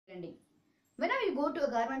blending. Whenever you go to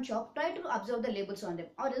a garment shop, try to observe the labels on them,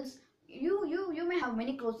 or else you may have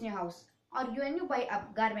many clothes in your house, or when you buy a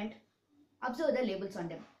garment, observe the labels on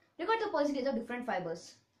them. Look at the percentage of different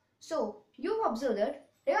fibers. So you observe that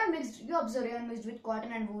rayon mixed with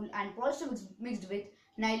cotton and wool, and polyester mixed with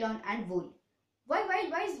nylon and wool. Why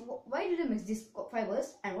did you mix these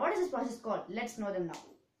fibers, and what is this process called? Let's know them now.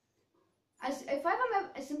 As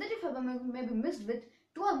a synthetic fiber may be mixed with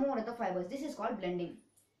two or more other fibers. This is called blending.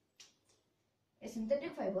 A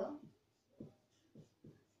synthetic fiber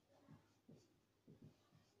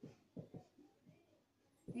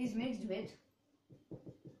is mixed with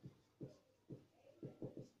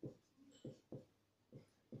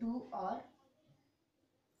two or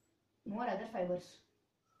more other fibers.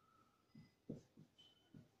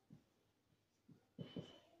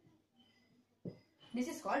 This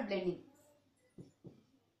is called blending.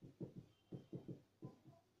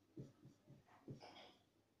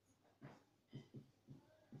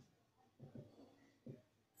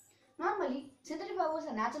 Normally, synthetic fibers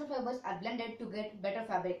and natural fibers are blended to get better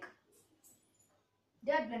fabric.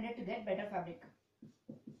 They are blended to get better fabric.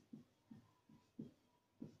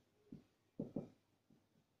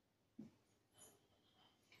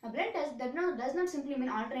 A blend does not simply mean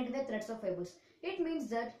alternating the threads of fibers. It means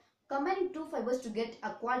that combining two fibers to get a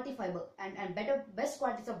quality fiber and best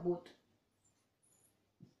qualities of both.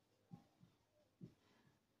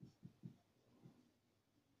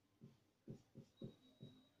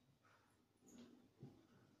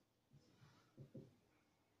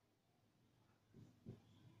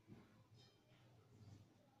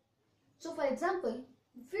 So, for example,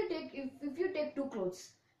 if you take two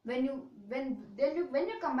clothes, when you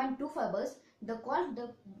combine two fibers, the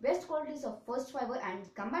best qualities of first fiber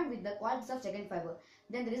and combined with the qualities of second fiber,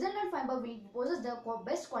 then the resultant fiber will possess the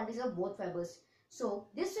best qualities of both fibers. So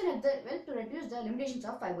this will help to reduce the limitations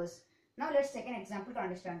of fibers. Now let's take an example to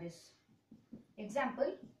understand this.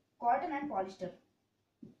 Example: cotton and polyester.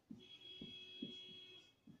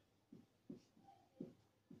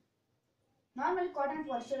 Normally cotton and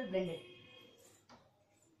polyester are blended.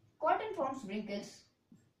 Cotton forms wrinkles,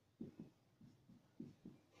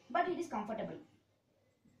 but it is comfortable.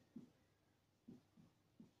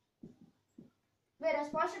 Whereas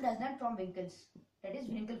polyester does not form wrinkles, that is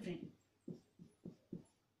wrinkle free.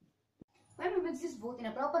 When we mix this both in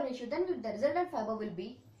a proper ratio, then the resultant fiber will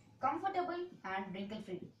be comfortable and wrinkle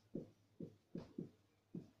free.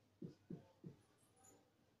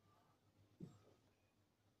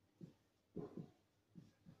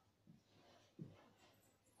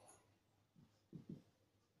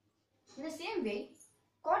 In the same way,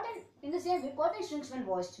 cotton shrinks when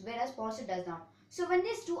washed, whereas polyester does not. So when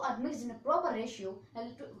these two are mixed in a proper ratio,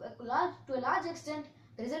 to a large extent,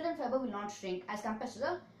 the resultant fiber will not shrink as compared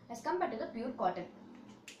to the pure cotton.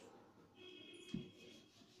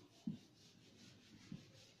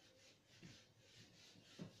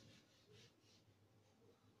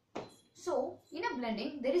 So in a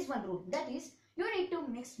blending, there is one rule, that is, you need to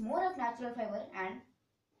mix more of natural fiber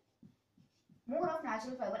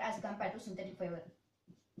as compared to synthetic fiber.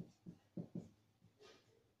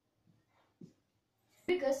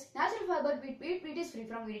 Because natural fiber it is free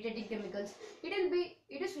from irritating chemicals. It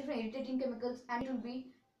is free from irritating chemicals, and it will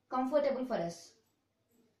be comfortable for us.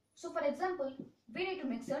 So for example, we need to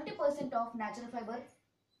mix 70% of natural fiber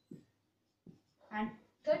and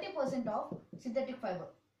 30% of synthetic fiber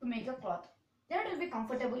to make a cloth. Then it will be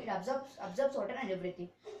comfortable, it absorbs water and everything.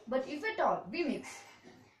 But if at all we mix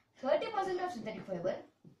 30% of synthetic fiber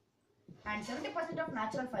and 70% of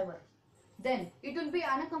natural fiber, then it will be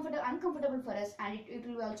uncomfortable for us, and it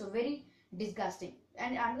will be also very disgusting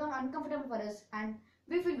and uncomfortable for us, and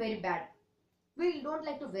we feel very bad. We don't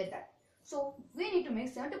like to wear that. So we need to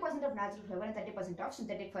mix 70% of natural fiber and 30% of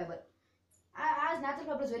synthetic fiber. As natural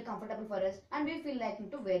fiber is very comfortable for us, and we feel like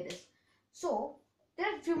to wear this. So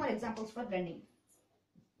there are a few more examples for blending.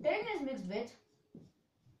 Terrain is mixed with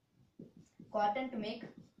cotton to make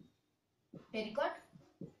terracotta.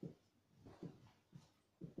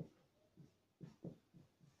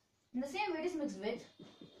 In the same way, it is mixed with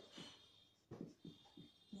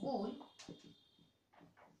wool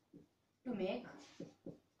to make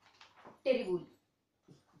terry wool.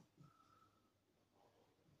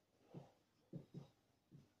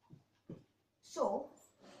 So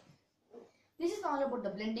this is all about the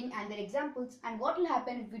blending and their examples and what will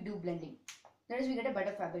happen if we do blending. That is, we get a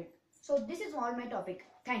better fabric. So this is all my topic.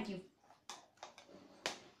 Thank you.